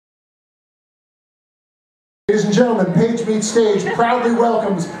Ladies and gentlemen, Page Meets Stage proudly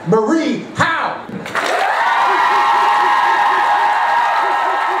welcomes Marie Howe.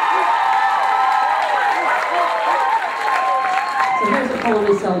 So here's a poem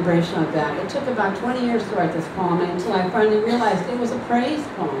in celebration of that. It took about 20 years to write this poem until I finally realized it was a praise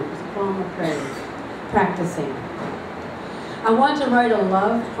poem. It was a poem of praise, practicing. I want to write a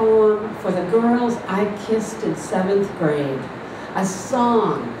love poem for the girls I kissed in 7th grade. A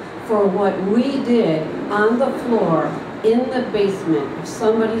song for what we did on the floor in the basement of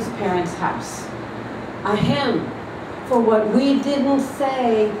somebody's parents' house. A hymn for what we didn't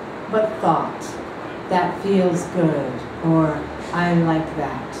say but thought. That feels good, or I like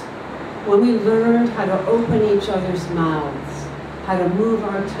that. When we learned how to open each other's mouths, how to move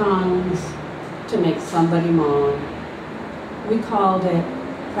our tongues to make somebody moan. We called it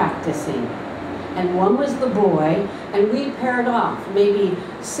practicing. And one was the boy, and we paired off maybe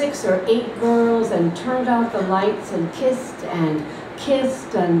 6 or 8 girls and turned out the lights and kissed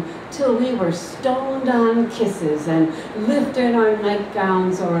until we were stoned on kisses and lifted our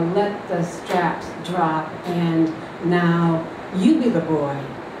nightgowns or let the straps drop. And now you be the boy.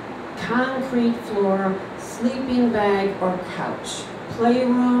 Concrete floor, sleeping bag or couch,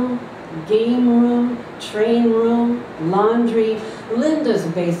 playroom, game room, train room, laundry. Linda's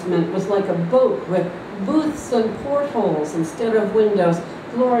basement was like a boat with booths and portholes instead of windows.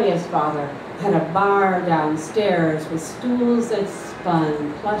 Gloria's father had a bar downstairs with stools that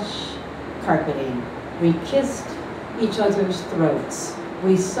spun, plush carpeting. We kissed each other's throats.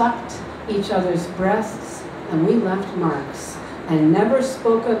 We sucked each other's breasts, and we left marks and never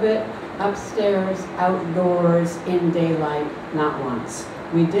spoke of it upstairs, outdoors, in daylight, not once.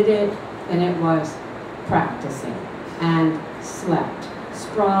 We did it, and it was practicing, and slept,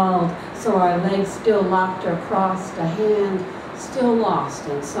 sprawled, so our legs still locked or crossed, a hand still lost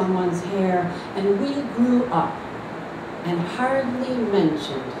in someone's hair, and we grew up and hardly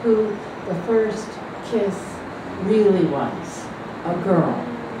mentioned who the first kiss really was. A girl,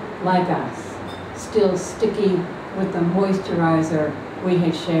 like us, still sticky with the moisturizer we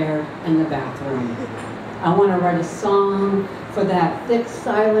had shared in the bathroom. I want to write a song for that thick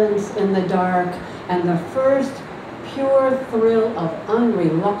silence in the dark and the first pure thrill of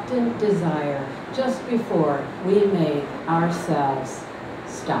unreluctant desire just before we made ourselves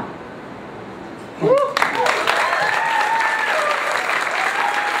stop. Thank you.